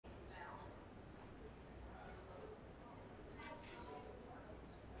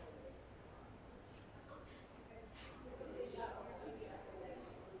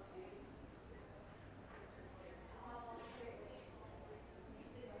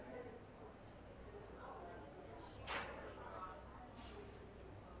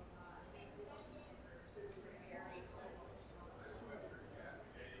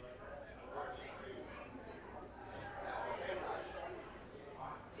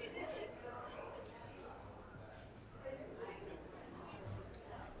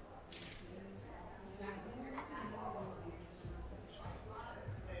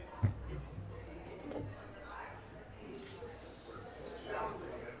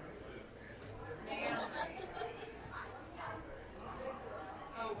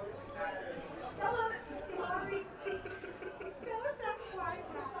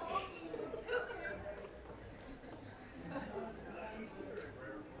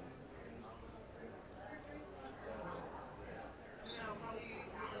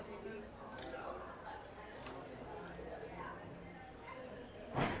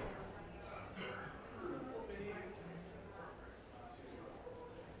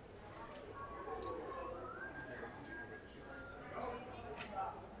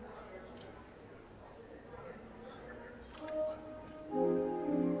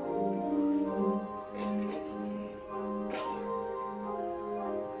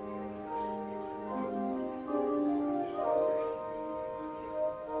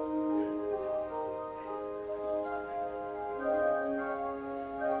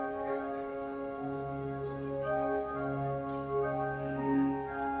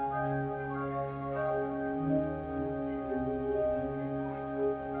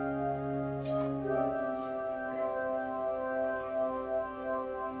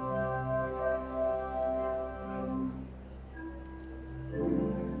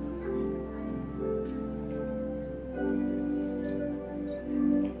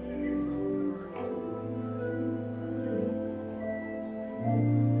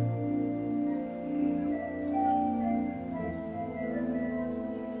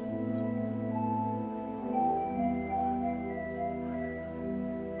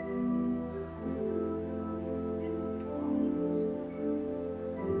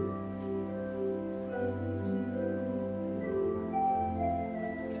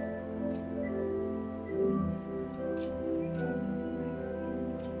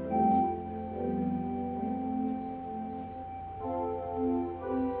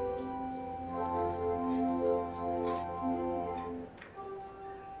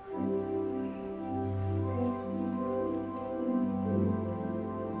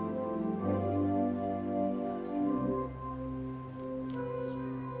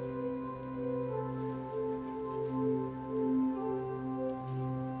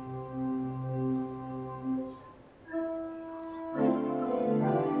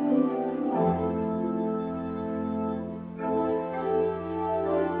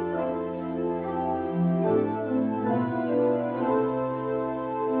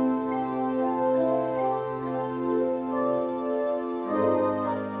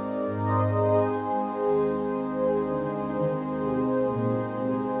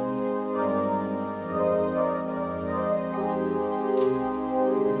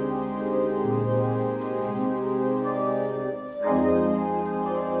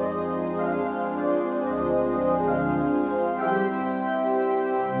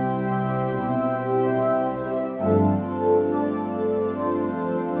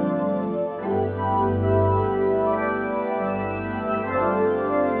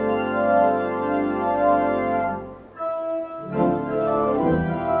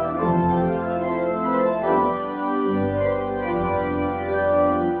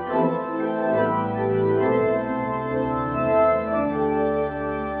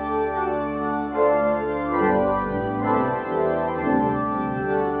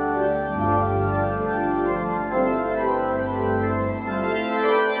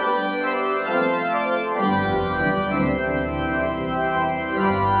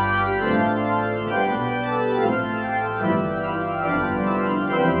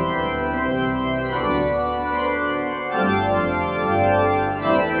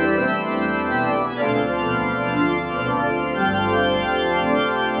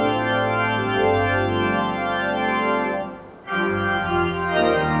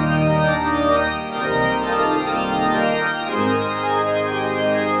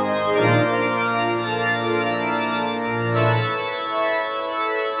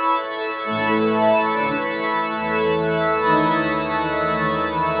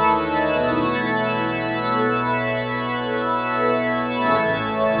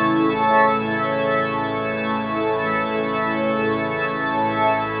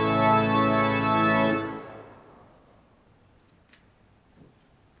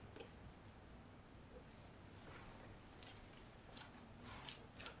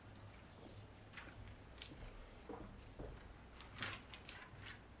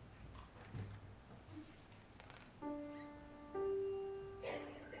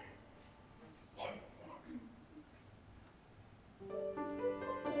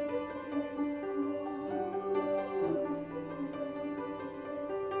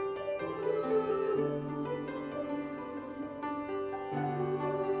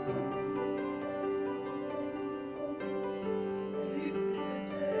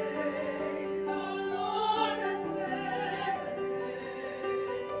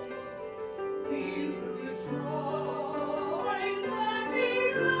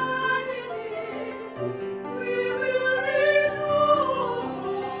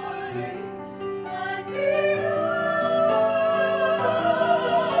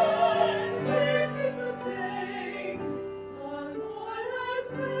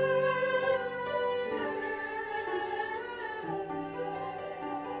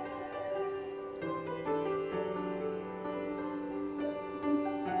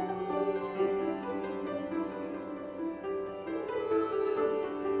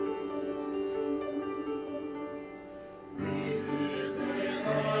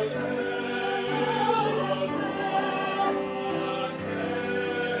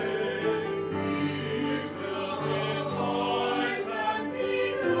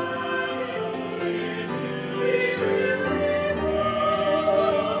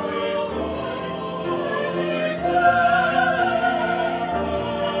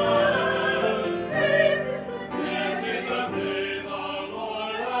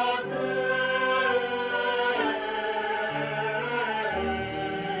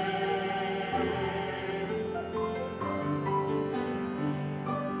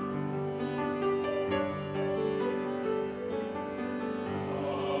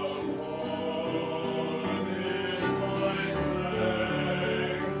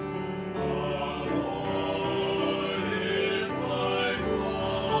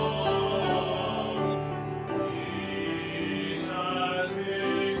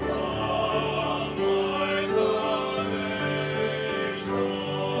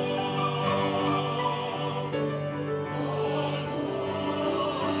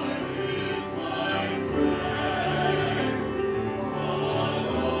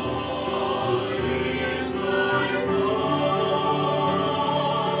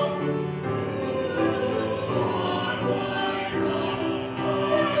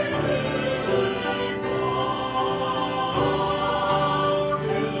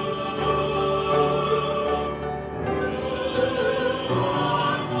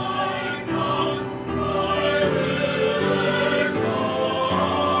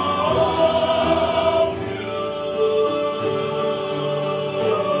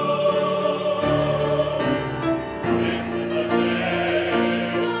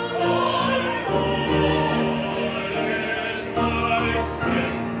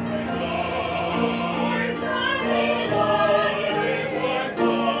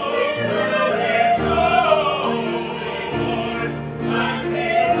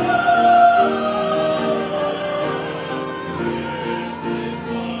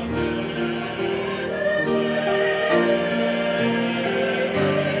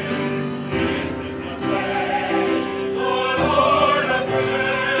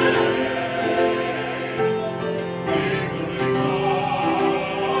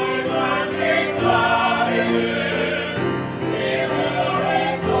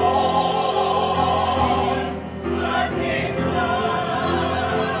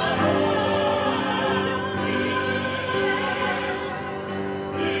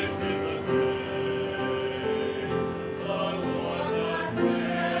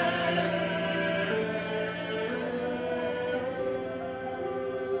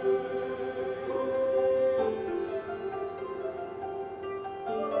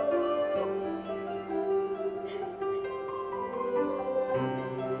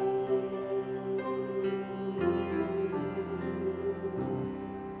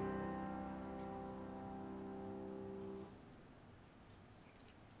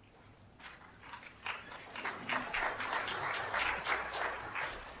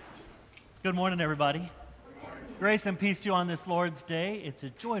Good morning, everybody. Grace and peace to you on this Lord's Day. It's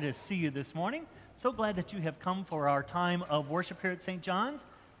a joy to see you this morning. So glad that you have come for our time of worship here at St. John's.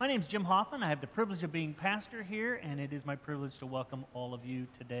 My name is Jim Hoffman. I have the privilege of being pastor here, and it is my privilege to welcome all of you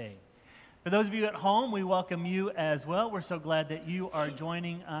today. For those of you at home, we welcome you as well. We're so glad that you are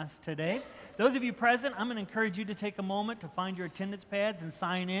joining us today. Those of you present, I'm going to encourage you to take a moment to find your attendance pads and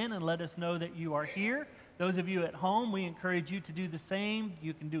sign in and let us know that you are here. Those of you at home, we encourage you to do the same.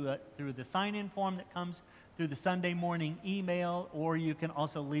 You can do it through the sign-in form that comes through the Sunday morning email, or you can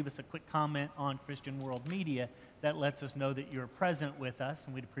also leave us a quick comment on Christian World Media that lets us know that you're present with us,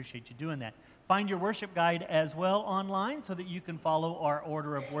 and we'd appreciate you doing that. Find your worship guide as well online so that you can follow our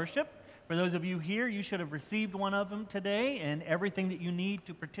order of worship. For those of you here, you should have received one of them today, and everything that you need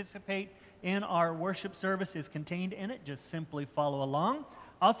to participate in our worship service is contained in it. Just simply follow along.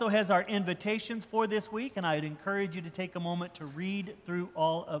 Also has our invitations for this week, and I'd encourage you to take a moment to read through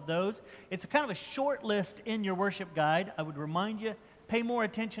all of those. It's a kind of a short list in your worship guide. I would remind you, pay more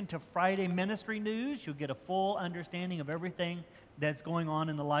attention to Friday ministry news. You'll get a full understanding of everything that's going on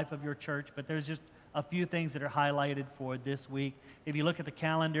in the life of your church, but there's just a few things that are highlighted for this week. If you look at the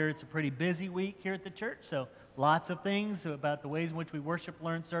calendar, it's a pretty busy week here at the church, so lots of things about the ways in which we worship,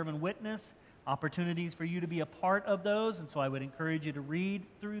 learn, serve, and witness. Opportunities for you to be a part of those, and so I would encourage you to read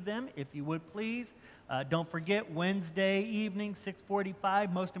through them if you would please. Don't forget Wednesday evening,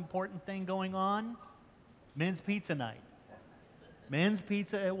 6:45, most important thing going on, men's pizza night. Men's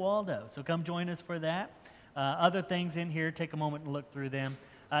pizza at Waldo, so come join us for that. Other things in here, take a moment and look through them.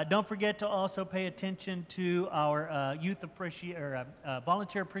 Don't forget to also pay attention to our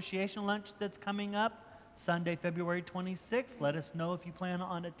volunteer appreciation lunch that's coming up. Sunday, February 26th. Let us know if you plan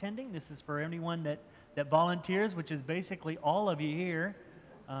on attending. This is for anyone that volunteers, which is basically all of you here.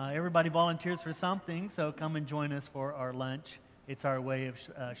 Everybody volunteers for something, so come and join us for our lunch. It's our way of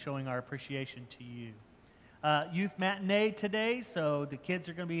showing our appreciation to you. Youth matinee today, so the kids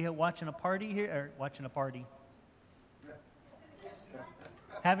are going to be watching a party here, or watching a party.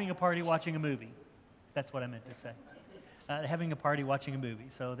 Having a party, watching a movie. That's what I meant to say. Having a party, watching a movie,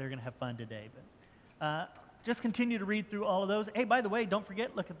 so they're going to have fun today. But just continue to read through all of those. Hey, by the way, don't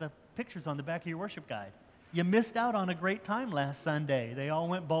forget, look at the pictures on the back of your worship guide. You missed out on a great time last Sunday. They all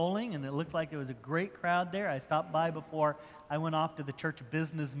went bowling, and it looked like there was a great crowd there. I stopped by before I went off to the church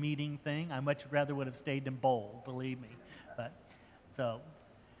business meeting thing. I much rather would have stayed and bowled, believe me. But so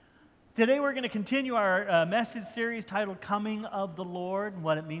today we're going to continue our message series titled Coming of the Lord, and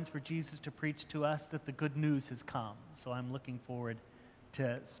what it means for Jesus to preach to us that the good news has come. So I'm looking forward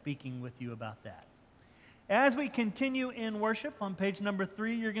to speaking with you about that. As we continue in worship, on page number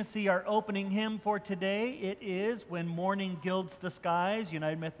 3, you're going to see our opening hymn for today. It is When Morning Gilds the Skies,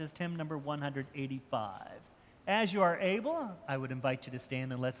 United Methodist hymn number 185. As you are able, I would invite you to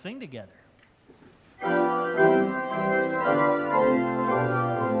stand and let's sing together.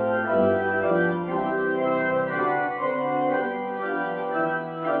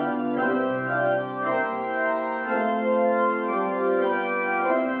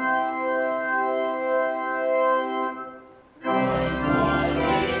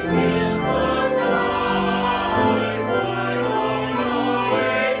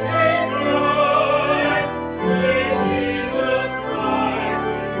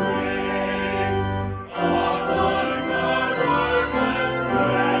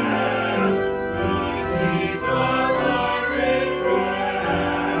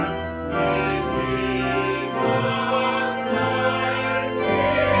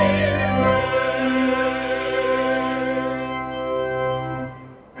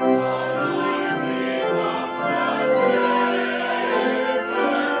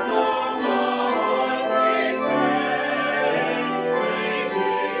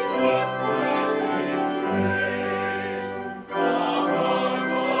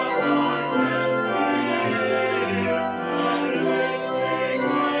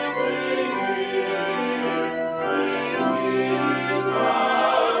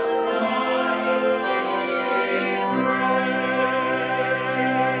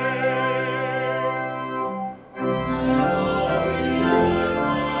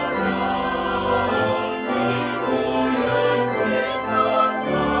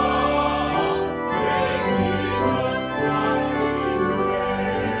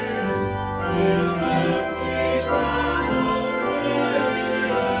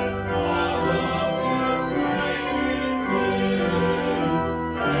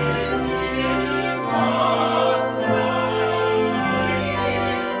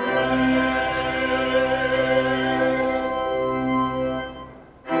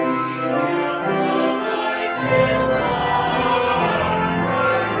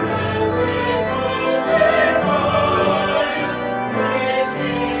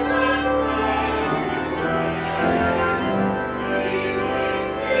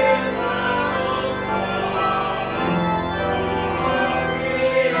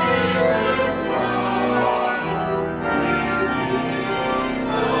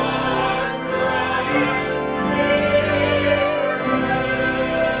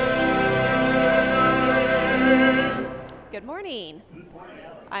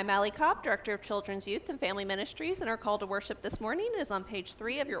 I'm Allie Cobb, Director of Children's Youth and Family Ministries, and our call to worship this morning is on page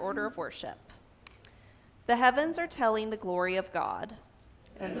 3 of your order of worship. The heavens are telling the glory of God,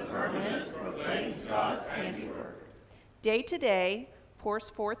 and the firmament proclaims God's handiwork. Day to day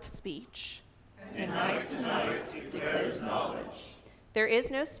pours forth speech, and night to night declares knowledge. There is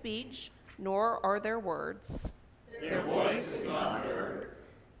no speech, nor are there words. Their voice is not heard.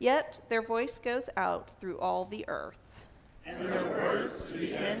 Yet their voice goes out through all the earth, and their words to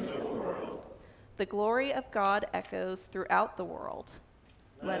the end of the world. The glory of God echoes throughout the world.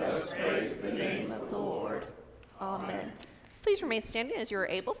 Let us praise the name of the Lord. Amen. Please remain standing as you are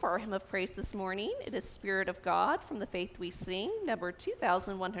able for our hymn of praise this morning. It is Spirit of God from the Faith We Sing, number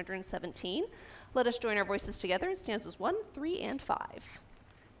 2117. Let us join our voices together in stanzas 1, 3, and 5.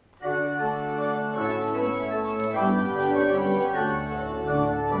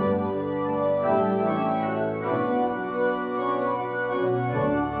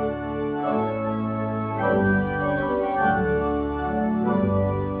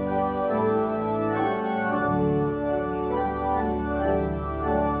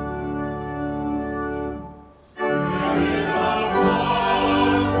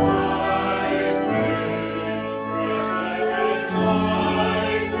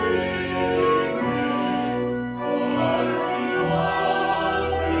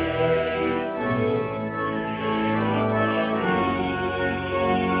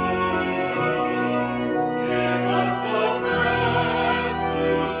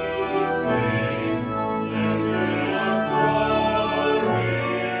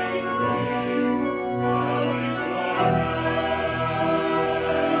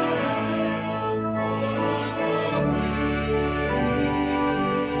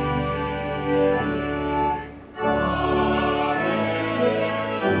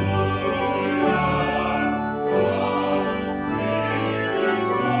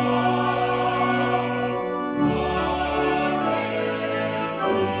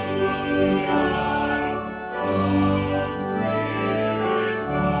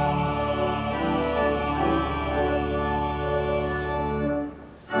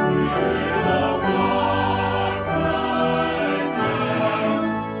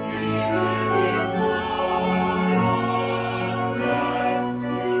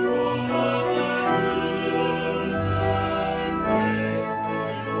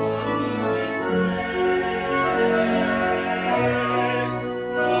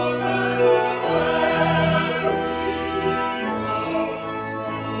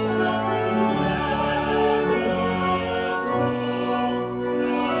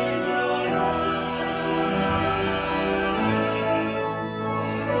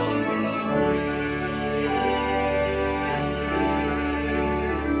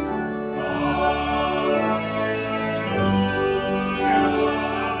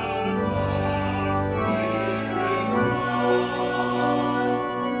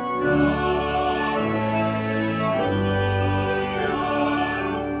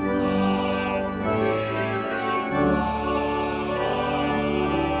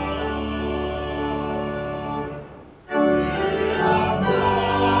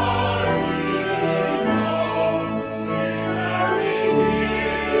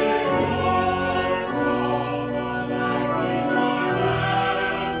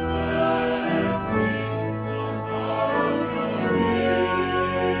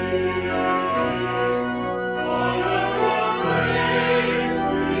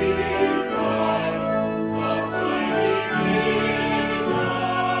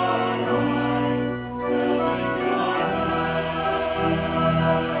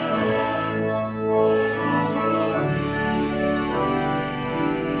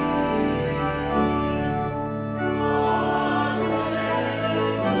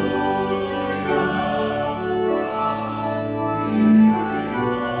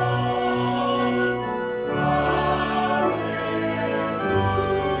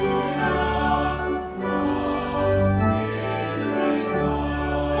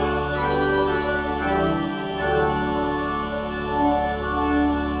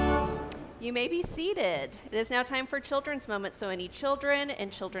 You may be seated. It is now time for Children's Moment, so any children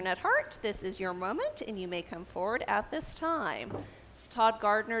and children at heart, this is your moment, and you may come forward at this time. Todd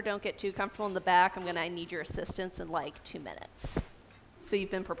Gardner, don't get too comfortable in the back. I need your assistance in like 2 minutes. So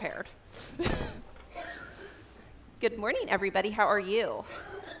you've been prepared. Good morning, everybody. How are you?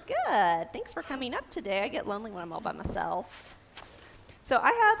 Good. Thanks for coming up today. I get lonely when I'm all by myself. So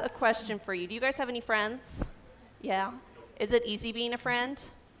I have a question for you. Do you guys have any friends? Yeah? Is it easy being a friend?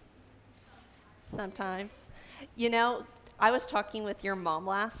 Sometimes. You know, I was talking with your mom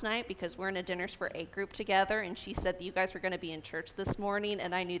last night because we're in a Dinners for 8 group together, and she said that you guys were going to be in church this morning,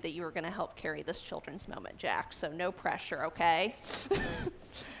 and I knew that you were going to help carry this children's moment, Jack, so no pressure, okay?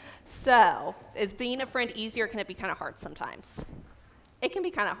 So, is being a friend easier, or can it be kind of hard sometimes? It can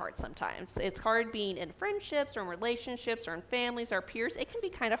be kind of hard sometimes. It's hard being in friendships or in relationships or in families or peers. It can be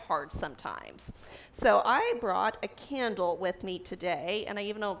kind of hard sometimes. So I brought a candle with me today, and I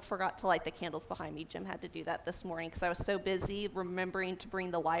even forgot to light the candles behind me. Jim had to do that this morning because I was so busy remembering to bring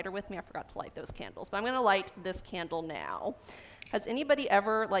the lighter with me, I forgot to light those candles. But I'm going to light this candle now. Has anybody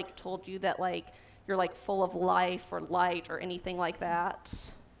ever told you that you're full of life or light or anything like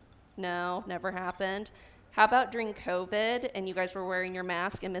that? No, never happened. How about during COVID and you guys were wearing your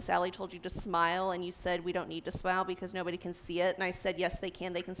mask and Miss Allie told you to smile and you said we don't need to smile because nobody can see it, and I said yes they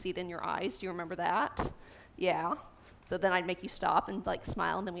can see it in your eyes. Do you remember that? Yeah. So then I'd make you stop and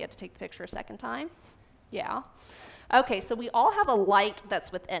smile, and then we had to take the picture a second time. Yeah. Okay, so we all have a light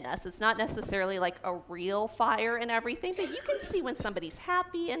that's within us. It's not necessarily like a real fire and everything, but you can see when somebody's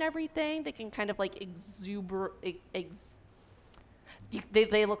happy and everything. They can kind of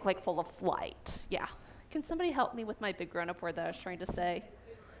they look like full of light. Yeah. Can somebody help me with my big grown-up word that I was trying to say?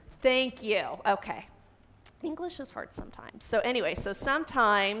 Thank you. Okay. English is hard sometimes. So anyway, so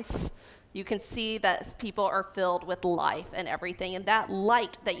sometimes you can see that people are filled with life and everything, and that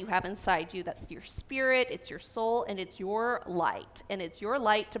light that you have inside you, that's your spirit, it's your soul, and it's your light. And it's your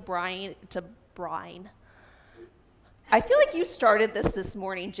light to brine. I feel like you started this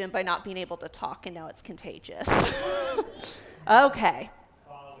morning, Jim, by not being able to talk, and now it's contagious. Okay.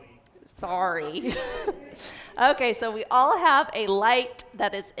 Sorry. Okay, so we all have a light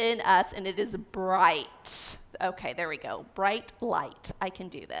that is in us, and it is bright. Okay, there we go. Bright light. I can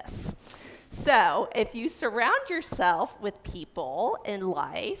do this. So if you surround yourself with people in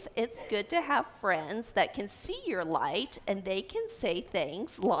life, it's good to have friends that can see your light, and they can say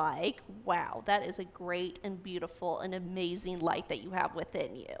things like, wow, that is a great and beautiful and amazing light that you have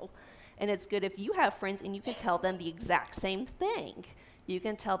within you. And it's good if you have friends and you can tell them the exact same thing. You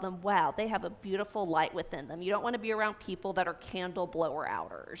can tell them, wow, they have a beautiful light within them. You don't want to be around people that are candle blower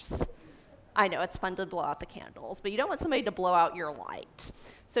outers. I know, it's fun to blow out the candles, but you don't want somebody to blow out your light.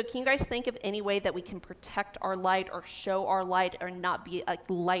 So can you guys think of any way that we can protect our light or show our light or not be a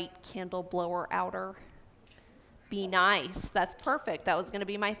light candle blower outer? Be nice. That's perfect. That was going to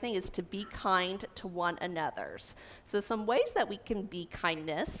be my thing, is to be kind to one another's. So some ways that we can be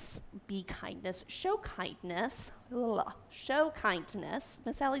kindness, show kindness.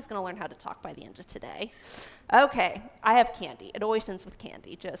 Miss Allie's going to learn how to talk by the end of today. Okay, I have candy. It always ends with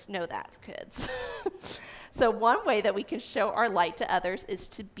candy. Just know that, kids. So one way that we can show our light to others is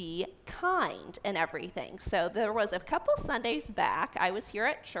to be kind and everything. So there was a couple Sundays back, I was here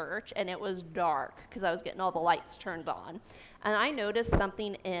at church, and it was dark because I was getting all the lights turned on. And I noticed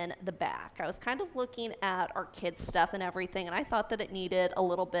something in the back. I was kind of looking at our kids' stuff and everything, and I thought that it needed a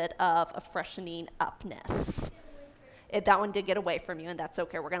little bit of a freshening upness. That one did get away from you, and that's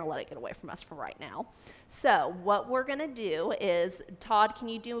okay. We're going to let it get away from us for right now. So what we're going to do is, Todd, can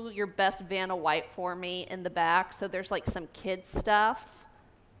you do your best Vanna White for me in the back? So there's some kids stuff.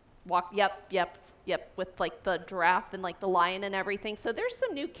 Yep, with the giraffe and the lion and everything. So there's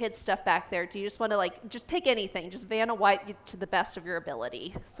some new kids stuff back there. Do you just want to just pick anything? Just Vanna White to the best of your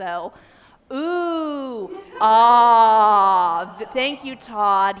ability. So, ooh, thank you,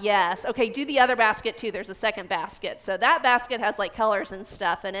 Todd. Yes. Okay, do the other basket too. There's a second basket. So that basket has colors and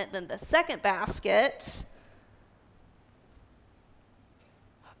stuff in it. Then the second basket.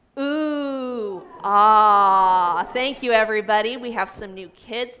 Ooh, thank you, everybody. We have some new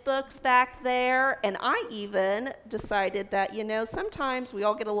kids' books back there. And I even decided that, sometimes we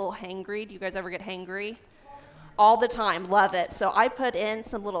all get a little hangry. Do you guys ever get hangry? All the time. Love it. So I put in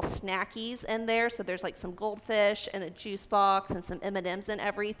some little snackies in there. So there's some goldfish and a juice box and some M&Ms and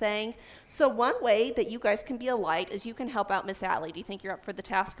everything. So one way that you guys can be a light is you can help out Miss Allie. Do you think you're up for the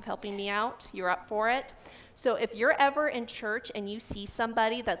task of helping me out? You're up for it? So if you're ever in church and you see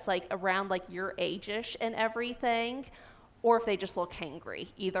somebody that's around your age-ish and everything, or if they just look hangry.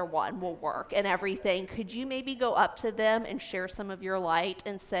 Either one will work and everything. Could you maybe go up to them and share some of your light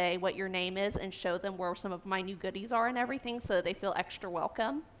and say what your name is and show them where some of my new goodies are and everything so that they feel extra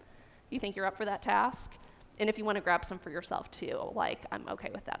welcome? You think you're up for that task? And if you want to grab some for yourself too, like, I'm okay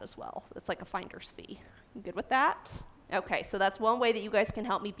with that as well. It's like a finder's fee. You good with that? Okay, so that's one way that you guys can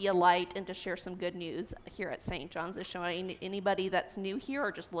help me be a light and to share some good news here at St. John's, is showing anybody that's new here or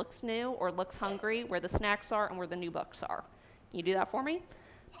just looks new or looks hungry where the snacks are and where the new books are. Can you do that for me?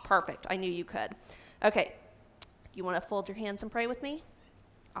 Perfect. I knew you could. Okay, you want to fold your hands and pray with me?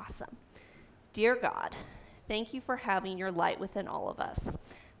 Awesome. Dear God, thank you for having your light within all of us.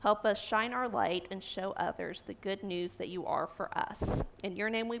 Help us shine our light and show others the good news that you are for us. In your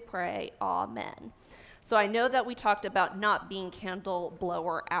name we pray, amen. So I know that we talked about not being candle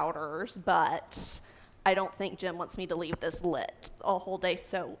blower outers, but I don't think Jim wants me to leave this lit a whole day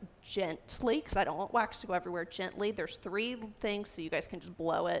so gently, because I don't want wax to go everywhere gently. There's 3 things, so you guys can just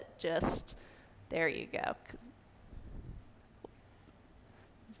blow it. Just, there you go.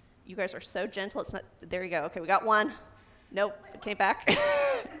 You guys are so gentle. It's not, there you go. Okay, we got 1. Nope, it came back.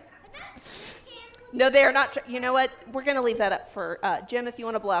 No, they are not. You know what? We're going to leave that up for Jim. If you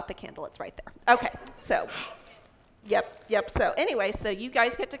want to blow out the candle, it's right there. Okay, so, yep. So anyway, so you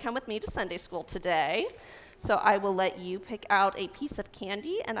guys get to come with me to Sunday school today. So I will let you pick out a piece of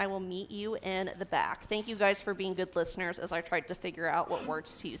candy, and I will meet you in the back. Thank you guys for being good listeners as I tried to figure out what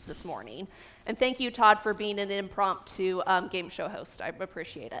words to use this morning. And thank you, Todd, for being an impromptu game show host. I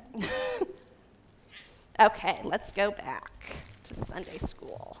appreciate it. Okay, let's go back to Sunday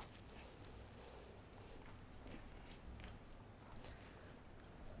school.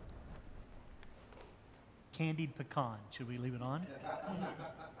 Candied pecan. Should we leave it on?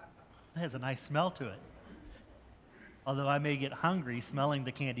 It has a nice smell to it. Although I may get hungry smelling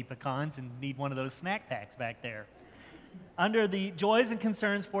the candied pecans and need one of those snack packs back there. Under the joys and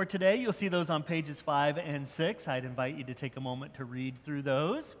concerns for today, you'll see those on pages 5 and 6. I'd invite you to take a moment to read through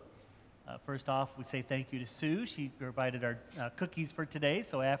those. First off, we say thank you to Sue. She provided our cookies for today,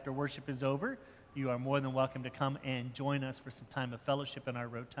 so after worship is over, you are more than welcome to come and join us for some time of fellowship in our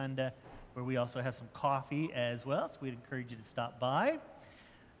rotunda, where we also have some coffee as well, so we'd encourage you to stop by.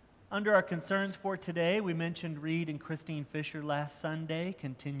 Under our concerns for today, we mentioned Reed and Christine Fisher last Sunday.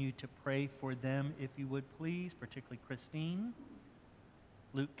 Continue to pray for them, if you would please, particularly Christine.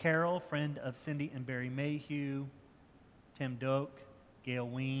 Luke Carroll, friend of Cindy and Barry Mayhew. Tim Doak, Gail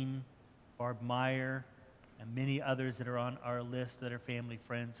Ween, Barb Meyer, and many others that are on our list that are family,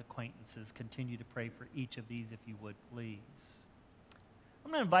 friends, acquaintances. Continue to pray for each of these, if you would please. I'm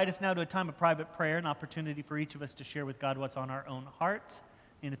going to invite us now to a time of private prayer, an opportunity for each of us to share with God what's on our own hearts.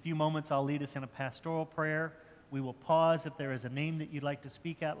 In a few moments, I'll lead us in a pastoral prayer. We will pause. If there is a name that you'd like to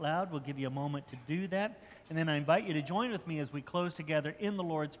speak out loud, we'll give you a moment to do that. And then I invite you to join with me as we close together in the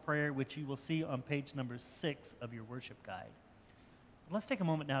Lord's Prayer, which you will see on page number 6 of your worship guide. But let's take a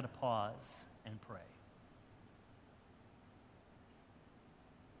moment now to pause and pray.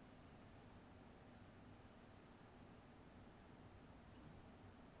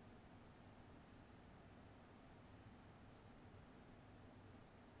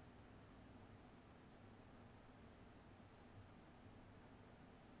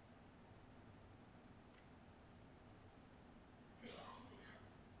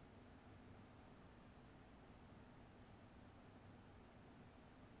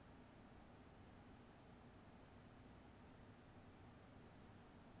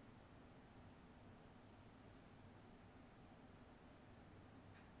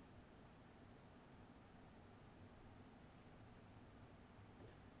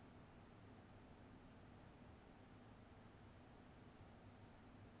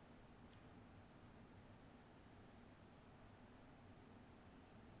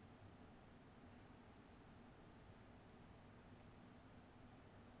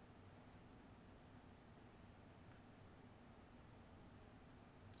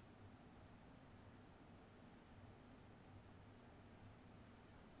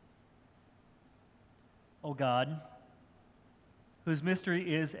 O God, whose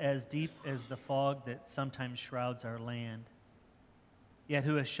mystery is as deep as the fog that sometimes shrouds our land, yet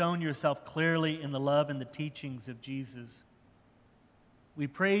who has shown yourself clearly in the love and the teachings of Jesus, we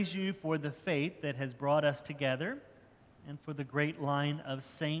praise you for the faith that has brought us together and for the great line of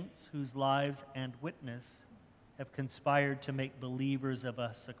saints whose lives and witness have conspired to make believers of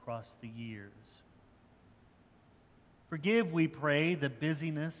us across the years. Forgive, we pray, the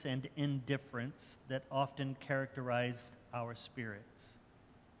busyness and indifference that often characterized our spirits,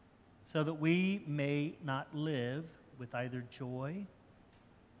 so that we may not live with either joy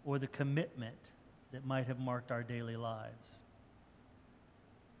or the commitment that might have marked our daily lives.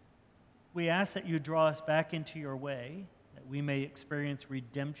 We ask that you draw us back into your way, that we may experience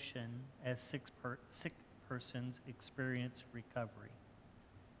redemption as sick persons experience recovery.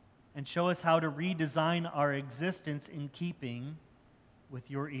 And show us how to redesign our existence in keeping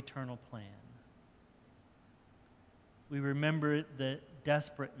with your eternal plan. We remember the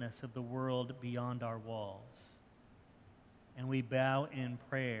desperateness of the world beyond our walls. And we bow in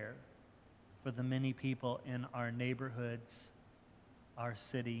prayer for the many people in our neighborhoods, our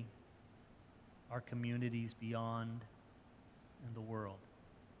city, our communities beyond, and the world.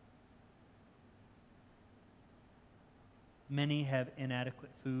 Many have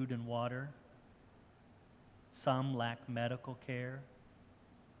inadequate food and water. Some lack medical care.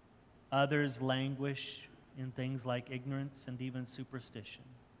 Others languish in things like ignorance and even superstition.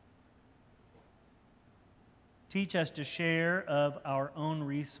 Teach us to share of our own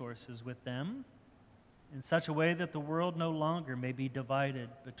resources with them in such a way that the world no longer may be divided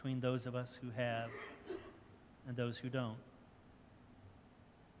between those of us who have and those who don't.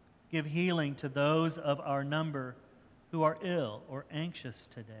 Give healing to those of our number who are ill or anxious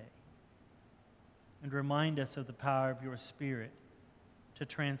today. And remind us of the power of your Spirit to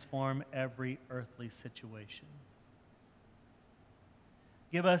transform every earthly situation.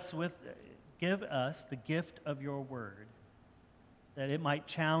 Give us the gift of your word, that it might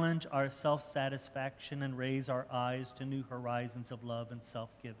challenge our self-satisfaction and raise our eyes to new horizons of love and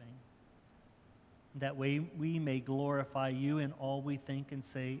self-giving. That way we may glorify you in all we think and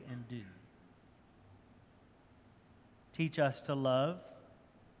say and do. Teach us to love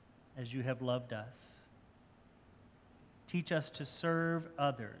as you have loved us. Teach us to serve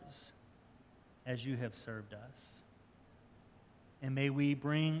others as you have served us. And may we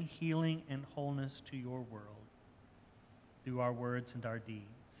bring healing and wholeness to your world through our words and our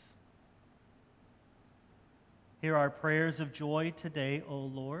deeds. Hear our prayers of joy today, O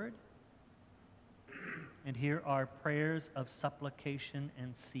Lord, and hear our prayers of supplication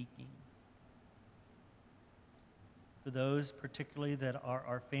and seeking. For those particularly that are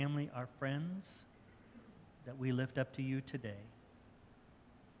our family, our friends, that we lift up to you today,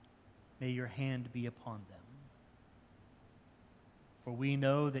 may your hand be upon them. For we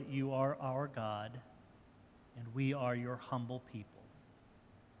know that you are our God, and we are your humble people.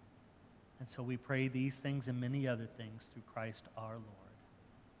 And so we pray these things and many other things through Christ our Lord.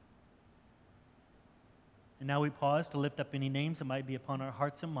 And now we pause to lift up any names that might be upon our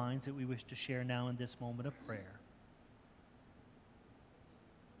hearts and minds that we wish to share now in this moment of prayer.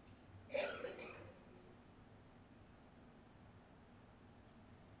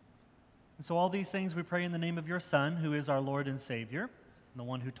 And so all these things we pray in the name of your Son, who is our Lord and Savior, and the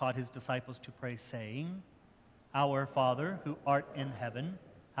one who taught his disciples to pray, saying, Our Father, who art in heaven,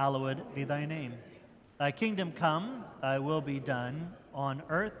 hallowed be thy name. Thy kingdom come, thy will be done, on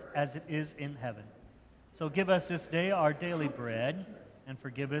earth as it is in heaven. So give us this day our daily bread, and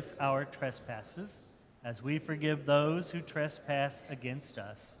forgive us our trespasses, as we forgive those who trespass against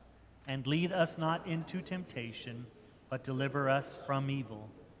us. And lead us not into temptation, but deliver us from evil.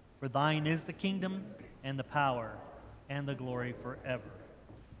 For thine is the kingdom, and the power, and the glory forever.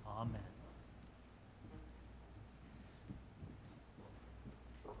 Amen.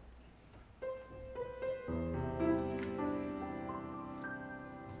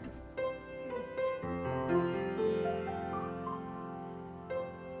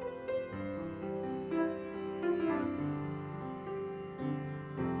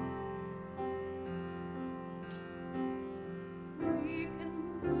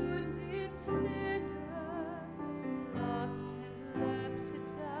 Wounded sinner, lost and left to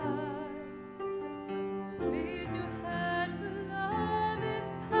die.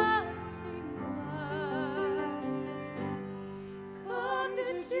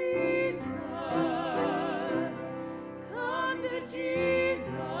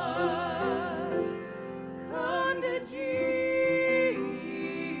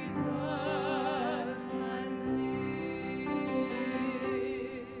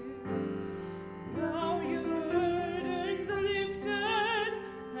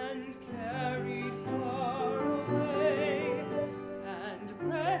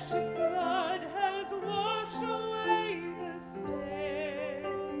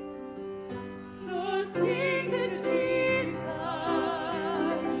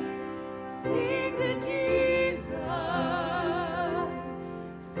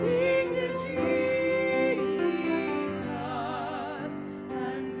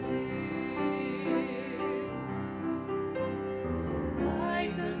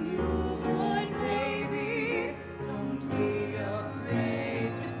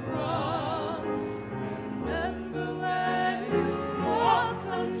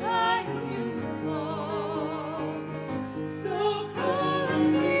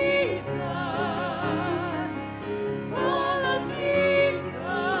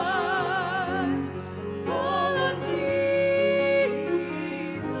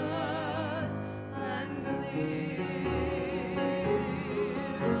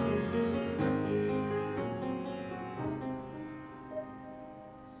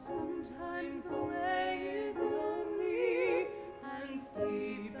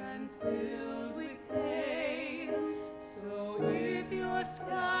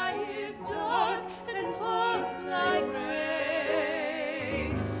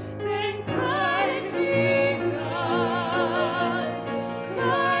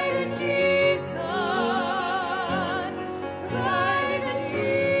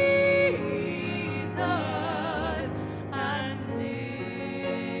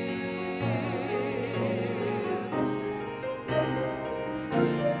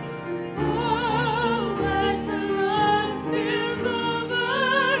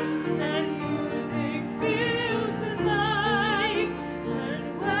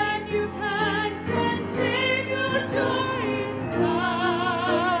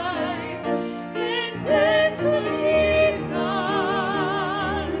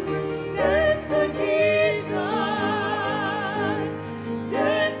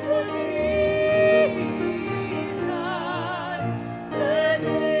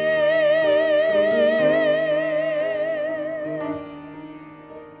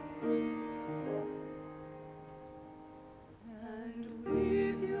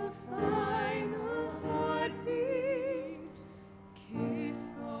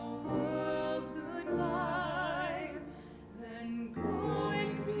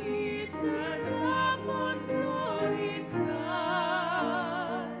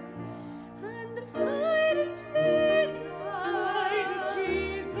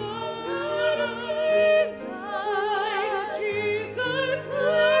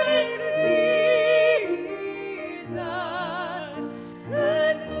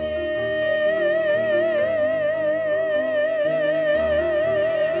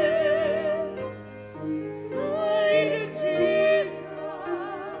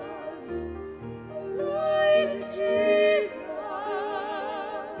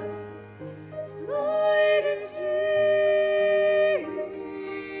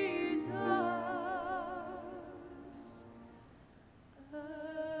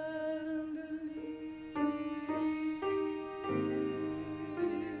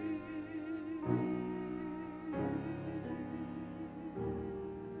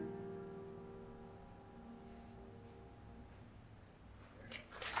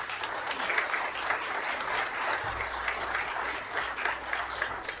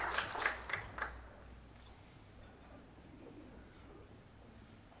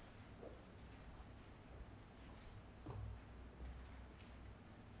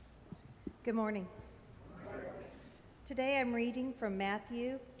 Good morning. Today I'm reading from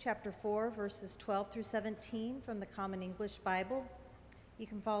Matthew chapter 4, verses 12 through 17 from the Common English Bible. You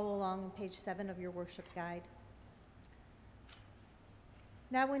can follow along on page 7 of your worship guide.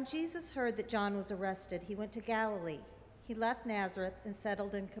 Now when Jesus heard that John was arrested, he went to Galilee. He left Nazareth and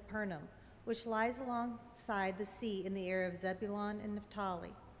settled in Capernaum, which lies alongside the sea in the area of Zebulun and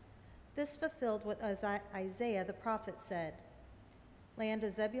Naphtali. This fulfilled what Isaiah the prophet said, land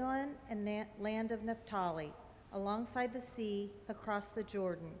of Zebulun and land of Naphtali, alongside the sea, across the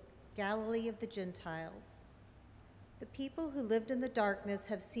Jordan, Galilee of the Gentiles. The people who lived in the darkness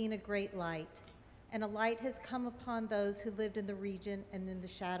have seen a great light, and a light has come upon those who lived in the region and in the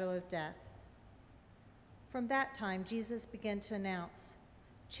shadow of death. From that time, Jesus began to announce,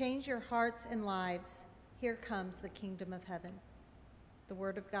 "Change your hearts and lives. Here comes the kingdom of heaven." The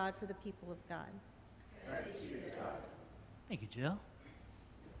word of God for the people of God. Thank you, Jill.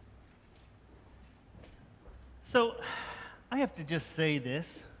 So, I have to just say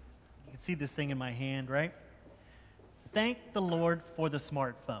this. You can see this thing in my hand, right? Thank the Lord for the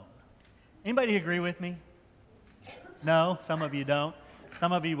smartphone. Anybody agree with me? No, some of you don't.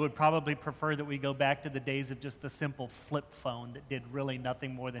 Some of you would probably prefer that we go back to the days of just the simple flip phone that did really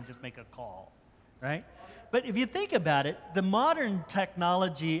nothing more than just make a call, right? But if you think about it, the modern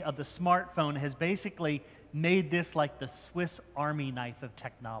technology of the smartphone has basically made this like the Swiss Army knife of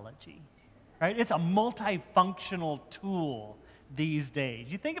technology, right? It's a multifunctional tool these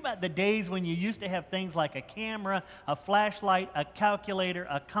days. You think about the days when you used to have things like a camera, a flashlight, a calculator,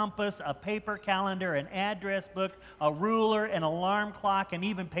 a compass, a paper calendar, an address book, a ruler, an alarm clock, and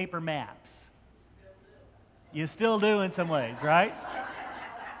even paper maps. You still do in some ways, right?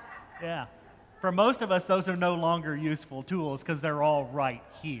 Yeah. For most of us, those are no longer useful tools because they're all right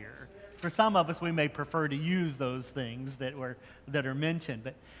here. For some of us, we may prefer to use those things that are mentioned.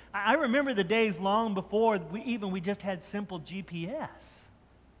 But I remember the days long before we just had simple GPS,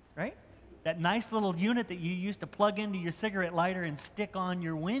 right? That nice little unit that you used to plug into your cigarette lighter and stick on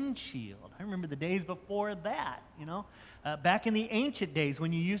your windshield. I remember the days before that, back in the ancient days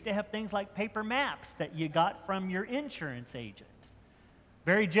when you used to have things like paper maps that you got from your insurance agent.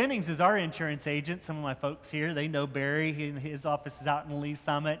 Barry Jennings is our insurance agent. Some of my folks here, they know Barry. His office is out in Lee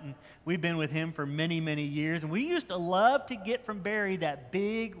Summit, and we've been with him for many, many years. And we used to love to get from Barry that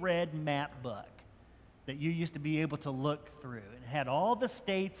big red map book that you used to be able to look through. It had all the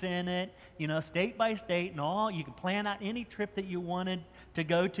states in it, state by state, and all. You could plan out any trip that you wanted to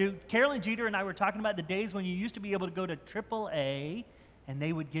go to. Carolyn Jeter and I were talking about the days when you used to be able to go to AAA, and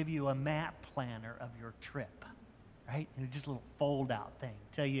they would give you a map planner of your trip. Right? And just a little fold-out thing,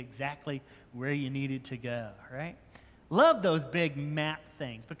 tell you exactly where you needed to go, right? Love those big map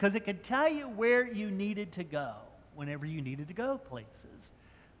things because it could tell you where you needed to go whenever you needed to go places.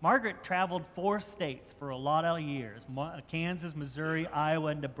 Margaret traveled 4 states for a lot of years, Kansas, Missouri,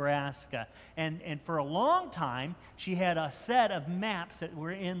 Iowa, Nebraska. And for a long time, she had a set of maps that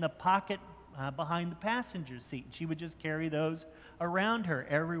were in the pocket behind the passenger seat. She would just carry those around her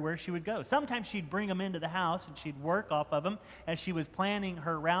everywhere she would go. Sometimes she'd bring them into the house and she'd work off of them as she was planning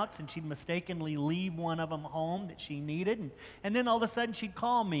her routes, and she'd mistakenly leave one of them home that she needed. And then all of a sudden she'd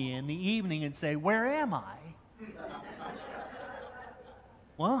call me in the evening and say, "Where am I?"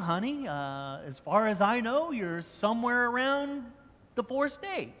 "Well, honey, as far as I know, you're somewhere around the 4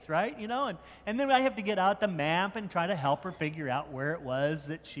 states, right? And then I have to get out the map and try to help her figure out where it was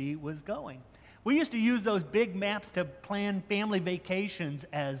that she was going. We used to use those big maps to plan family vacations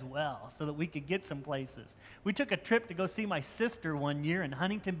as well so that we could get some places. We took a trip to go see my sister one year in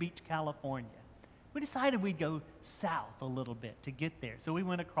Huntington Beach, California. We decided we'd go south a little bit to get there. So we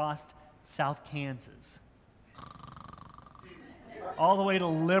went across South Kansas, all the way to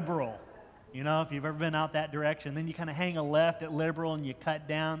Liberal. If you've ever been out that direction, then you kind of hang a left at Liberal and you cut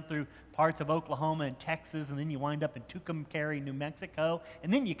down through parts of Oklahoma and Texas, and then you wind up in Tucumcari, New Mexico,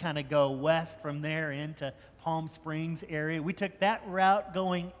 and then you kind of go west from there into Palm Springs area. We took that route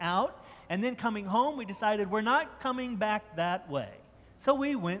going out, and then coming home, we decided we're not coming back that way. So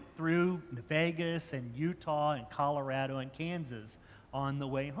we went through Vegas and Utah and Colorado and Kansas on the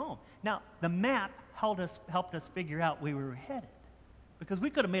way home. Now, the map helped us figure out where we were headed, because we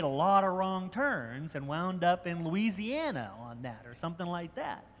could have made a lot of wrong turns and wound up in Louisiana on that or something like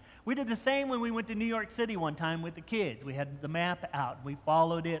that. We did the same when we went to New York City one time with the kids. We had the map out. We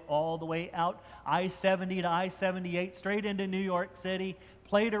followed it all the way out I-70 to I-78 straight into New York City,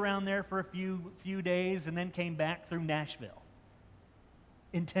 played around there for a few days, and then came back through Nashville.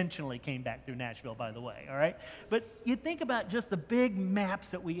 Intentionally came back through Nashville, by the way, all right? But you think about just the big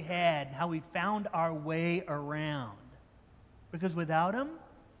maps that we had, how we found our way around. Because without them,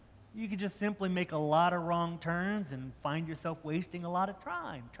 you could just simply make a lot of wrong turns and find yourself wasting a lot of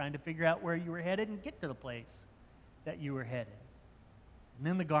time trying to figure out where you were headed and get to the place that you were headed. And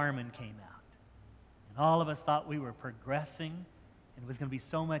then the Garmin came out. And all of us thought we were progressing and it was going to be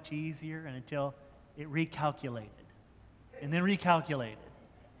so much easier, and until it recalculated. And then recalculated.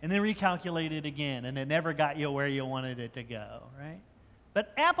 And then recalculated again, and it never got you where you wanted it to go, right?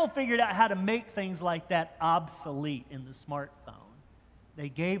 But Apple figured out how to make things like that obsolete in the smartphone. They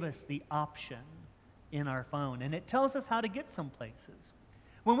gave us the option in our phone, and it tells us how to get some places.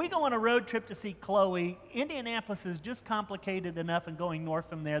 When we go on a road trip to see Chloe, Indianapolis is just complicated enough and going north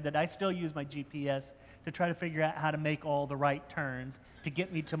from there that I still use my GPS to try to figure out how to make all the right turns to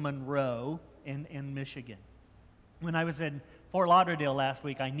get me to Monroe in Michigan. When I was in Fort Lauderdale last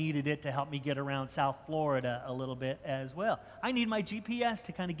week, I needed it to help me get around South Florida a little bit as well. I need my GPS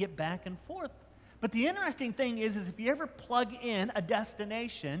to kind of get back and forth. But the interesting thing is if you ever plug in a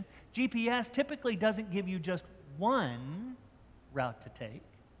destination, GPS typically doesn't give you just one route to take.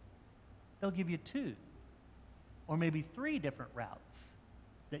 They'll give you 2 or maybe 3 different routes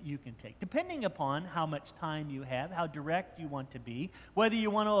that you can take, depending upon how much time you have, how direct you want to be, whether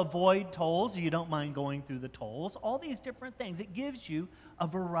you want to avoid tolls or you don't mind going through the tolls, all these different things. It gives you a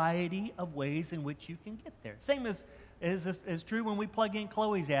variety of ways in which you can get there. Same as true when we plug in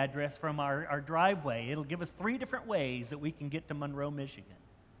Chloe's address from our driveway. It'll give us 3 different ways that we can get to Monroe, Michigan.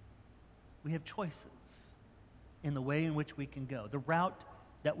 We have choices in the way in which we can go, the route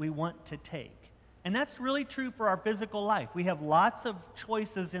that we want to take. And that's really true for our physical life. We have lots of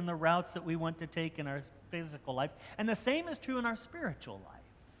choices in the routes that we want to take in our physical life. And the same is true in our spiritual life.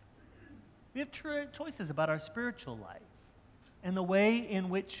 We have choices about our spiritual life and the way in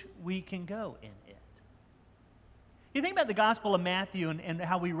which we can go in it. You think about the Gospel of Matthew and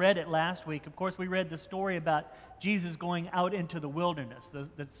how we read it last week. Of course, we read the story about Jesus going out into the wilderness.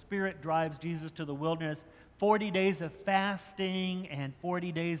 The Spirit drives Jesus to the wilderness. 40 days of fasting and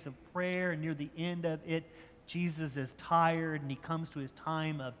 40 days of prayer, and near the end of it, Jesus is tired and he comes to his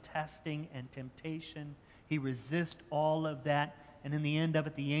time of testing and temptation. He resists all of that, and in the end of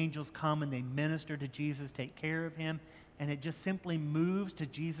it, the angels come and they minister to Jesus, take care of him, and it just simply moves to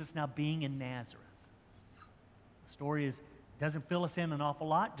Jesus now being in Nazareth. The story doesn't fill us in an awful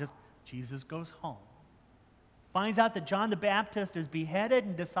lot, just Jesus goes home. Finds out that John the Baptist is beheaded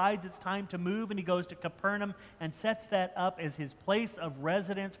and decides it's time to move, and he goes to Capernaum and sets that up as his place of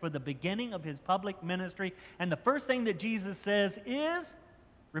residence for the beginning of his public ministry. And the first thing that Jesus says is,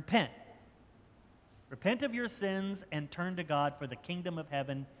 repent. Repent of your sins and turn to God, for the kingdom of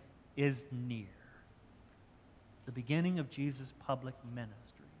heaven is near. The beginning of Jesus' public ministry.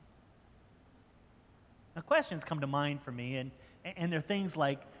 Now, questions come to mind for me, and they're things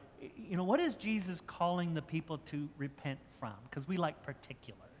like, what is Jesus calling the people to repent from? Because we like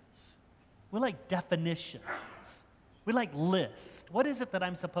particulars. We like definitions. We like lists. What is it that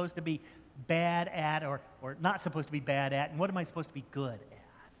I'm supposed to be bad at or not supposed to be bad at, and what am I supposed to be good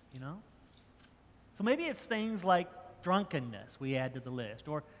at, So maybe it's things like drunkenness we add to the list,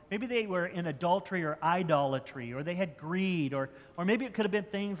 or maybe they were in adultery or idolatry, or they had greed, or maybe it could have been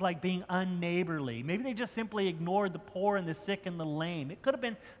things like being unneighborly. Maybe they just simply ignored the poor and the sick and the lame. It could have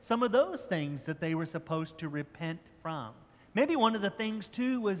been some of those things that they were supposed to repent from. Maybe one of the things,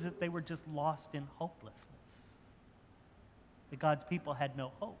 too, was that they were just lost in hopelessness, that God's people had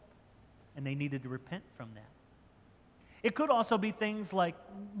no hope, and they needed to repent from that. It could also be things like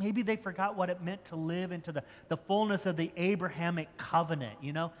maybe they forgot what it meant to live into the fullness of the Abrahamic covenant.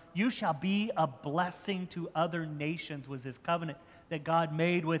 You shall be a blessing to other nations was his covenant that God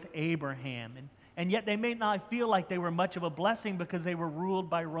made with Abraham. And yet they may not feel like they were much of a blessing because they were ruled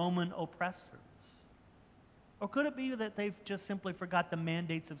by Roman oppressors. Or could it be that they've just simply forgot the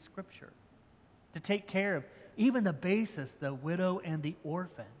mandates of Scripture to take care of even the basis, the widow and the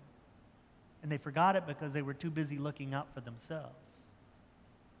orphan? And they forgot it because they were too busy looking out for themselves.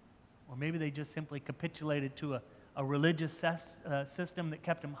 Or maybe they just simply capitulated to a religious system that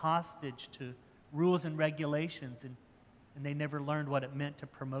kept them hostage to rules and regulations, and they never learned what it meant to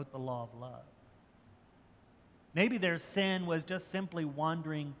promote the law of love. Maybe their sin was just simply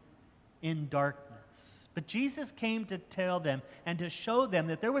wandering in darkness. But Jesus came to tell them and to show them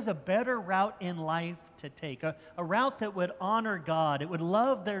that there was a better route in life to take, a route that would honor God, it would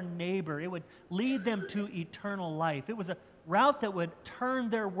love their neighbor, it would lead them to eternal life. It was a route that would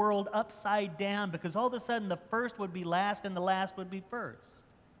turn their world upside down, because all of a sudden the first would be last and the last would be first.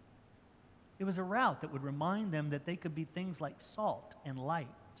 It was a route that would remind them that they could be things like salt and light,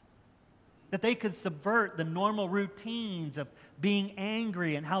 that they could subvert the normal routines of being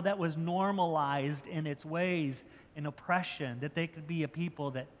angry and how that was normalized in its ways in oppression, that they could be a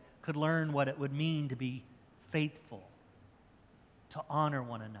people that could learn what it would mean to be faithful, to honor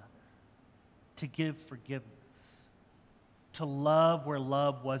one another, to give forgiveness, to love where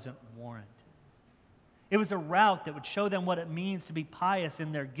love wasn't warranted. It was a route that would show them what it means to be pious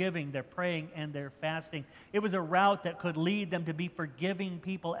in their giving, their praying, and their fasting. It was a route that could lead them to be forgiving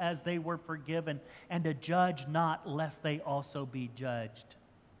people as they were forgiven, and to judge not lest they also be judged.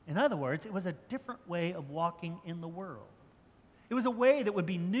 In other words, it was a different way of walking in the world. It was a way that would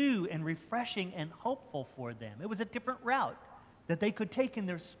be new and refreshing and hopeful for them. It was a different route that they could take in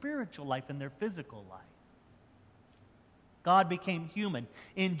their spiritual life and their physical life. God became human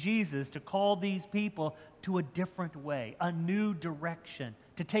in Jesus to call these people to a different way, a new direction,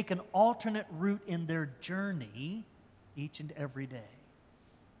 to take an alternate route in their journey each and every day.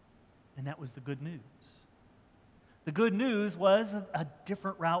 And that was the good news. The good news was a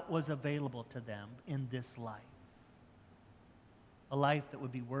different route was available to them in this life. A life that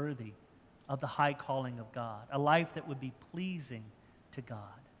would be worthy of the high calling of God. A life that would be pleasing to God.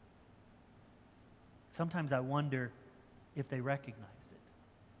 Sometimes I wonder if they recognized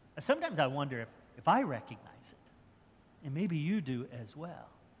it. Sometimes I wonder if I recognize it. And maybe you do as well.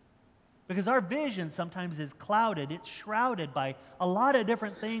 Because our vision sometimes is clouded. It's shrouded by a lot of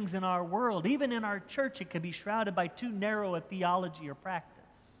different things in our world. Even in our church, it could be shrouded by too narrow a theology or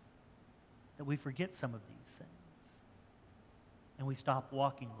practice that we forget some of these things. And we stop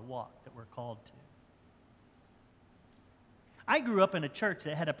walking the walk that we're called to. I grew up in a church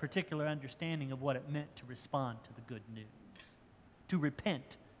that had a particular understanding of what it meant to respond to the good news. To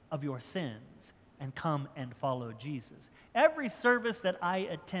repent of your sins and come and follow Jesus. Every service that I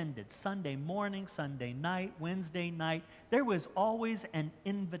attended, Sunday morning, Sunday night, Wednesday night, there was always an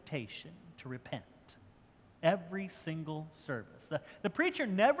invitation to repent. Every single service. The preacher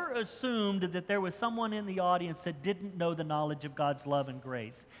never assumed that there was someone in the audience that didn't know the knowledge of God's love and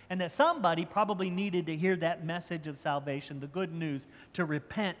grace, and that somebody probably needed to hear that message of salvation, the good news, to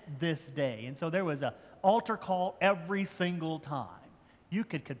repent this day. And so there was an altar call every single time. You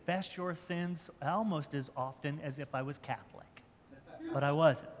could confess your sins almost as often as if I was Catholic, but I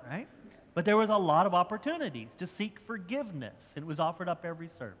wasn't, right? But there was a lot of opportunities to seek forgiveness. It was offered up every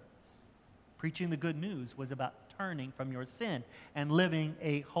service. Preaching the good news was about turning from your sin and living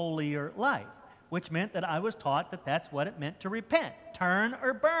a holier life, which meant that I was taught that that's what it meant to repent. Turn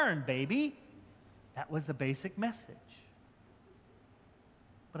or burn, baby. That was the basic message.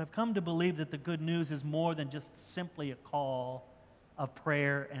 But I've come to believe that the good news is more than just simply a call of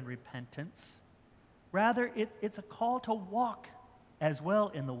prayer and repentance. Rather, it's a call to walk as well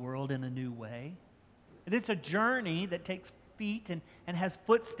in the world in a new way. And it's a journey that takes feet and has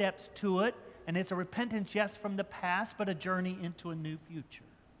footsteps to it, and it's a repentance, yes, from the past, but a journey into a new future.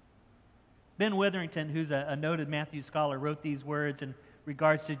 Ben Witherington, who's a noted Matthew scholar, wrote these words in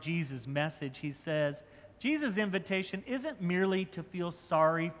regards to Jesus' message. He says, Jesus' invitation isn't merely to feel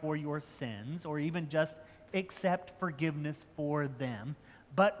sorry for your sins or even just accept forgiveness for them,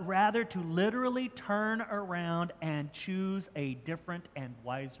 but rather to literally turn around and choose a different and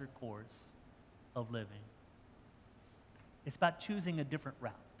wiser course of living. It's about choosing a different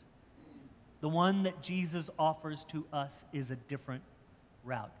route. The one that Jesus offers to us is a different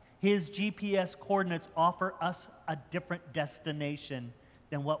route. His GPS coordinates offer us a different destination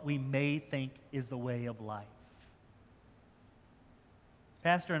than what we may think is the way of life.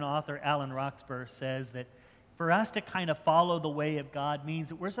 Pastor and author Alan Roxburgh says that for us to kind of follow the way of God means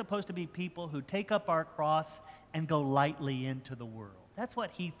that we're supposed to be people who take up our cross and go lightly into the world. That's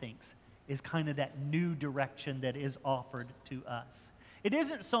what he thinks is kind of that new direction that is offered to us. It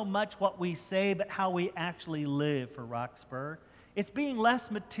isn't so much what we say, but how we actually live for Roxburgh. It's being less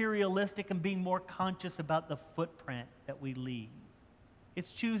materialistic and being more conscious about the footprint that we leave.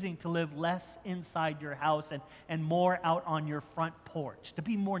 It's choosing to live less inside your house and more out on your front porch, to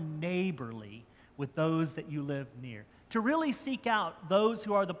be more neighborly with those that you live near, to really seek out those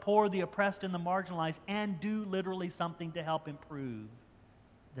who are the poor, the oppressed, and the marginalized, and do literally something to help improve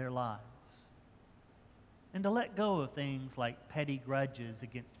their lives. And to let go of things like petty grudges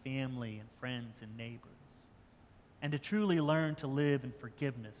against family and friends and neighbors, and to truly learn to live in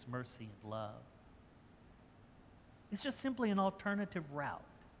forgiveness, mercy, and love. It's just simply an alternative route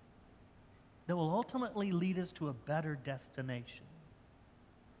that will ultimately lead us to a better destination.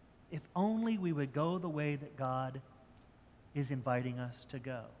 If only we would go the way that God is inviting us to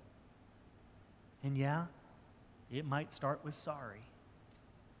go. And yeah, it might start with sorry.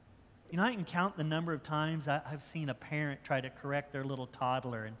 You know, I can count the number of times I've seen a parent try to correct their little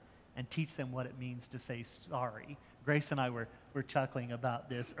toddler and teach them what it means to say sorry. Grace and I were chuckling about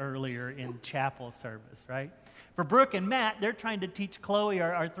this earlier in chapel service, right? For Brooke and Matt, they're trying to teach Chloe,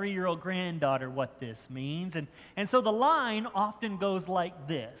 our 3-year-old granddaughter, what this means. And so the line often goes like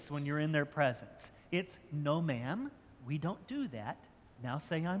this when you're in their presence. It's, no ma'am, we don't do that. Now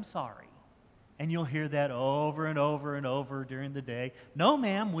say I'm sorry. And you'll hear that over and over and over during the day. No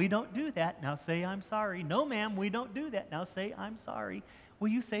ma'am, we don't do that. Now say I'm sorry. No ma'am, we don't do that. Now say I'm sorry. Will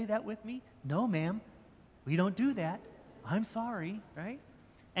you say that with me? No ma'am, we don't do that. I'm sorry, right?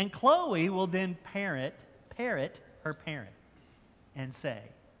 And Chloe will then parrot her parent and say,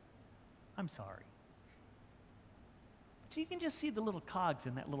 I'm sorry. But you can just see the little cogs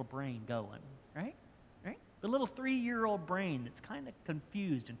in that little brain going, right? Right? The little 3-year-old brain that's kind of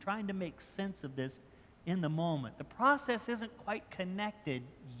confused and trying to make sense of this in the moment. The process isn't quite connected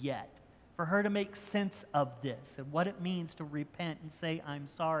yet for her to make sense of this and what it means to repent and say, I'm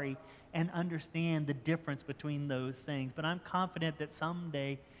sorry, and understand the difference between those things. But I'm confident that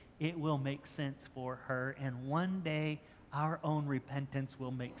someday it will make sense for her, and one day our own repentance will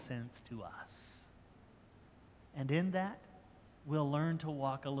make sense to us. And in that, we'll learn to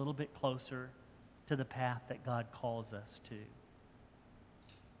walk a little bit closer to the path that God calls us to.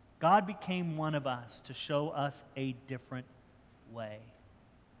 God became one of us to show us a different way.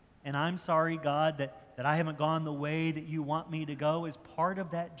 And I'm sorry, God, that I haven't gone the way that you want me to go is part of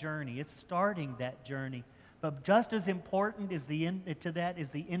that journey. It's starting that journey. But just as important is the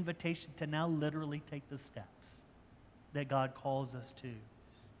invitation to now literally take the steps that God calls us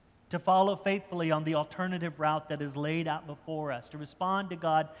to follow faithfully on the alternative route that is laid out before us, to respond to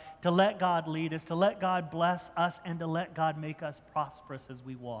God, to let God lead us, to let God bless us, and to let God make us prosperous as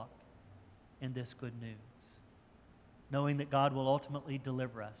we walk in this good news, knowing that God will ultimately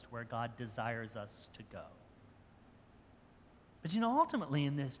deliver us to where God desires us to go. But you know, ultimately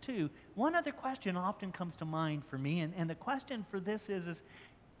in this too, one other question often comes to mind for me, and the question for this is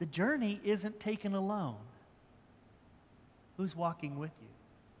the journey isn't taken alone. Who's walking with you?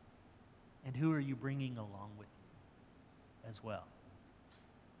 And who are you bringing along with you as well?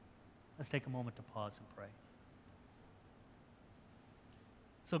 Let's take a moment to pause and pray.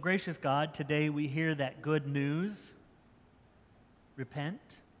 So gracious God, today we hear that good news.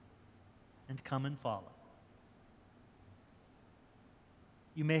 Repent, and come and follow.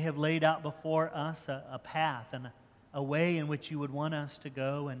 You may have laid out before us a path and a way in which you would want us to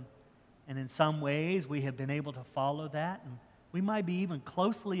go, and in some ways we have been able to follow that, and we might be even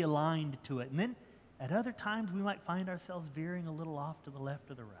closely aligned to it. And then at other times we might find ourselves veering a little off to the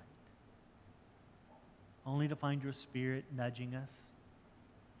left or the right, only to find your Spirit nudging us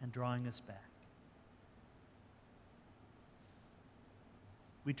and drawing us back.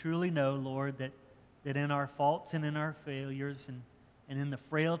 We truly know, Lord, that in our faults and in our failures and in the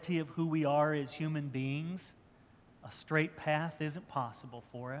frailty of who we are as human beings, a straight path isn't possible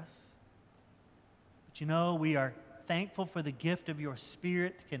for us. But you know, we are thankful for the gift of your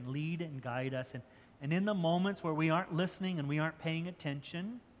Spirit that can lead and guide us. And in the moments where we aren't listening and we aren't paying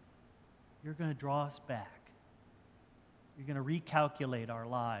attention, you're going to draw us back. You're going to recalculate our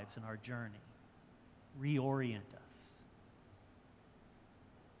lives and our journey, reorient us.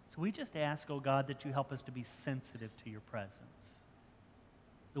 So we just ask, oh God, that you help us to be sensitive to your presence.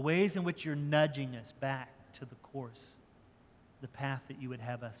 The ways in which you're nudging us back to the course, the path that you would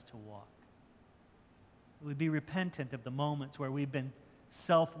have us to walk. We'd be repentant of the moments where we've been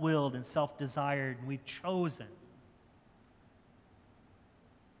self-willed and self-desired and we've chosen.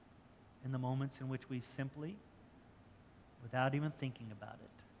 In the moments in which we've simply, without even thinking about it,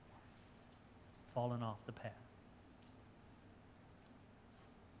 fallen off the path.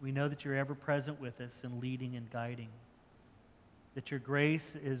 We know that you're ever present with us and leading and guiding, that your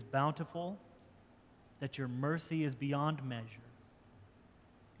grace is bountiful, that your mercy is beyond measure,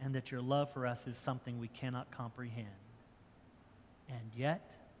 and that your love for us is something we cannot comprehend. And yet,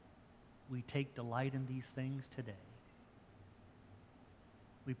 we take delight in these things today.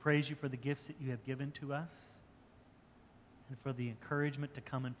 We praise you for the gifts that you have given to us and for the encouragement to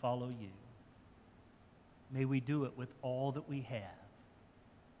come and follow you. May we do it with all that we have.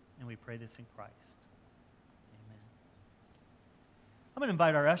 And we pray this in Christ. Amen. I'm going to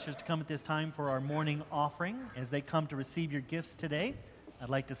invite our ushers to come at this time for our morning offering. As they come to receive your gifts today, I'd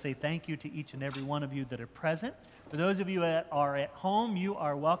like to say thank you to each and every one of you that are present. For those of you that are at home, you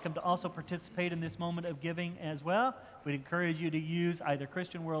are welcome to also participate in this moment of giving as well. We'd encourage you to use either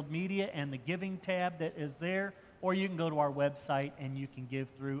Christian World Media and the giving tab that is there, or you can go to our website and you can give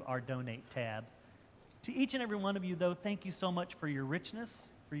through our donate tab. To each and every one of you, though, thank you so much for your richness,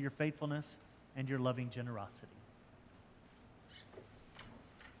 for your faithfulness, and your loving generosity.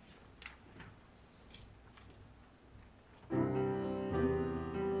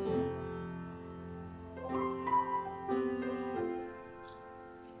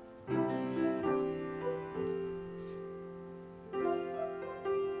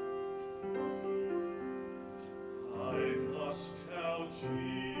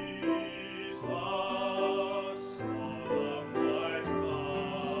 Jesus, all of my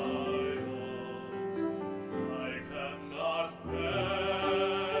trials,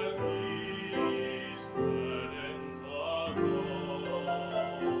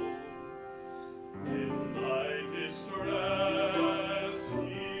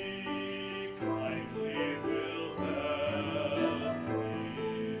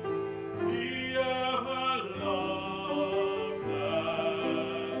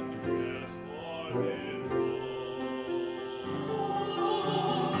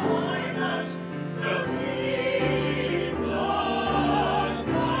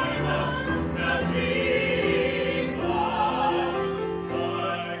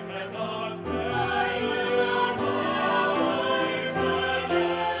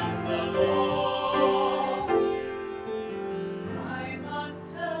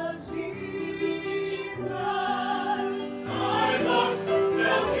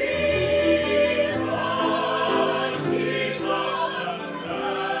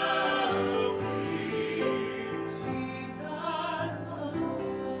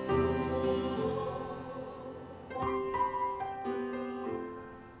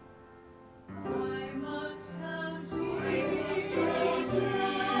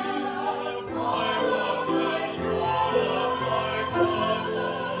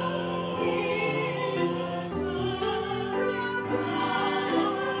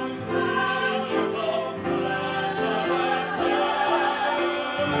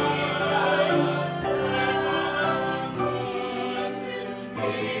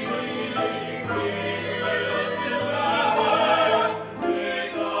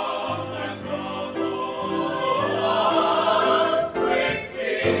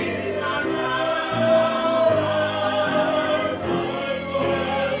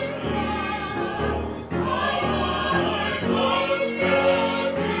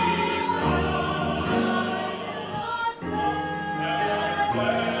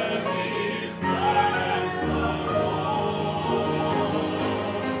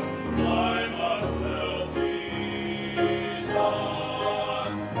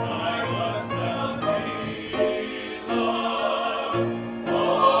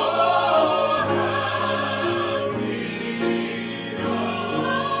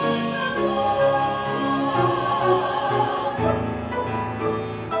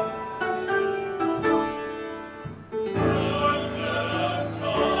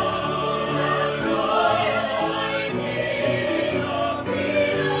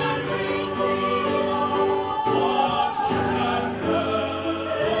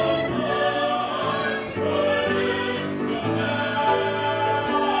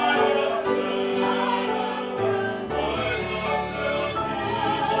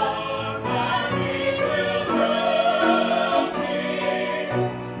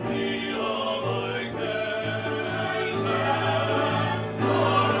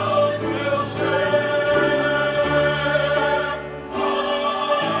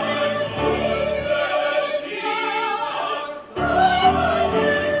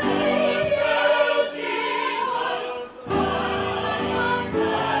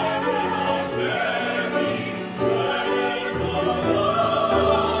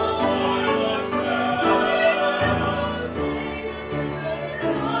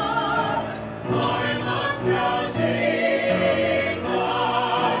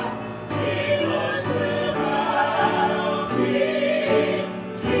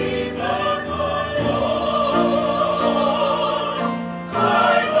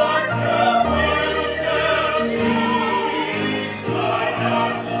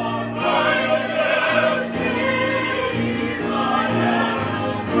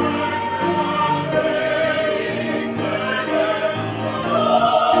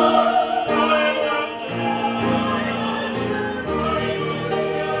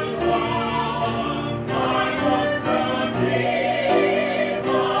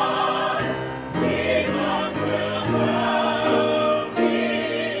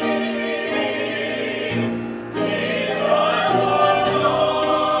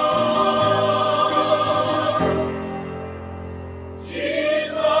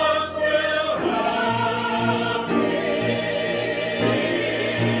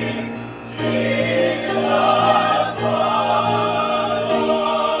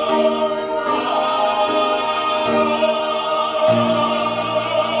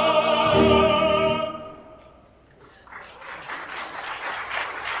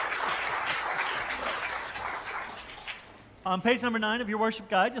 On page number 9 of your worship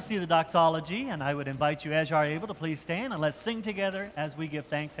guide, you'll see the doxology, and I would invite you, as you are able, to please stand and let's sing together as we give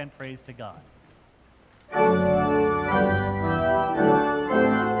thanks and praise to God.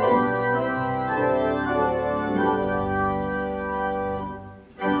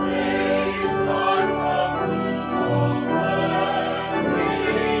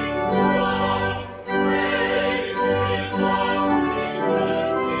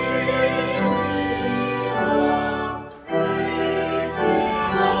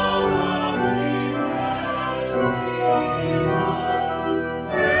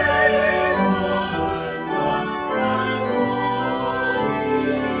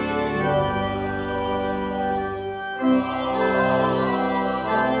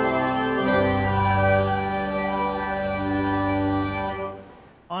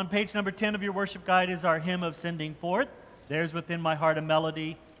 On page number 10 of your worship guide is our hymn of Sending Forth. There's Within My Heart a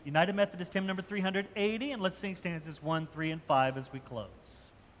Melody, United Methodist hymn number 380, and let's sing stanzas 1, 3, and 5 as we close.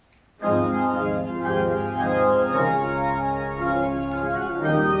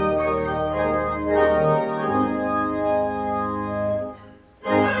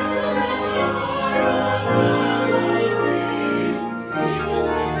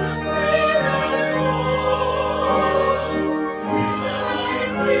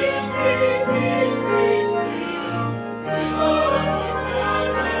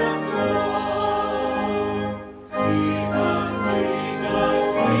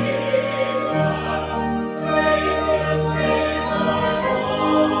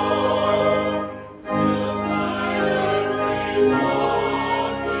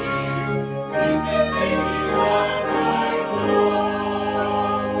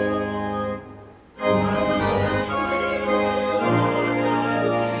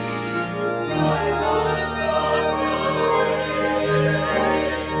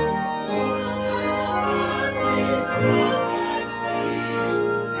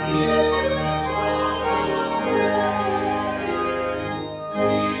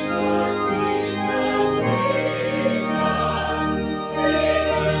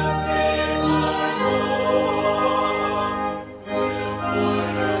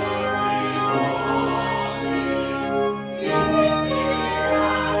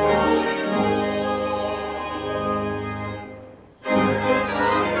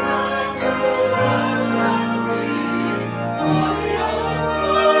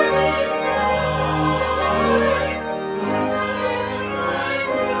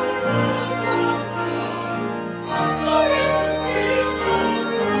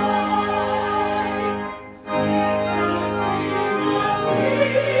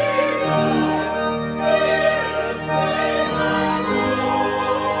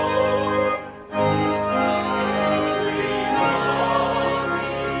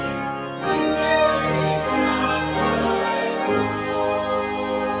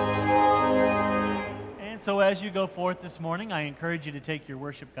 So as you go forth this morning, I encourage you to take your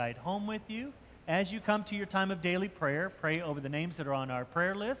worship guide home with you. As you come to your time of daily prayer, pray over the names that are on our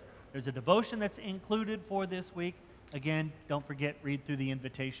prayer list. There's a devotion that's included for this week. Again, don't forget, read through the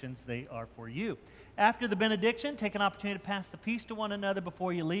invitations. They are for you. After the benediction, take an opportunity to pass the peace to one another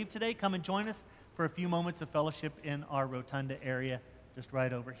before you leave today. Come and join us for a few moments of fellowship in our rotunda area, just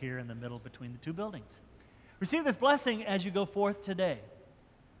right over here in the middle between the two buildings. Receive this blessing as you go forth today.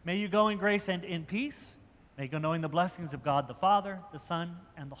 May you go in grace and in peace. May you go knowing the blessings of God the Father, the Son,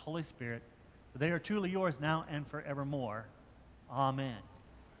 and the Holy Spirit. For they are truly yours now and forevermore. Amen.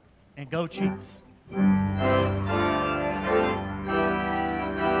 And go Chiefs.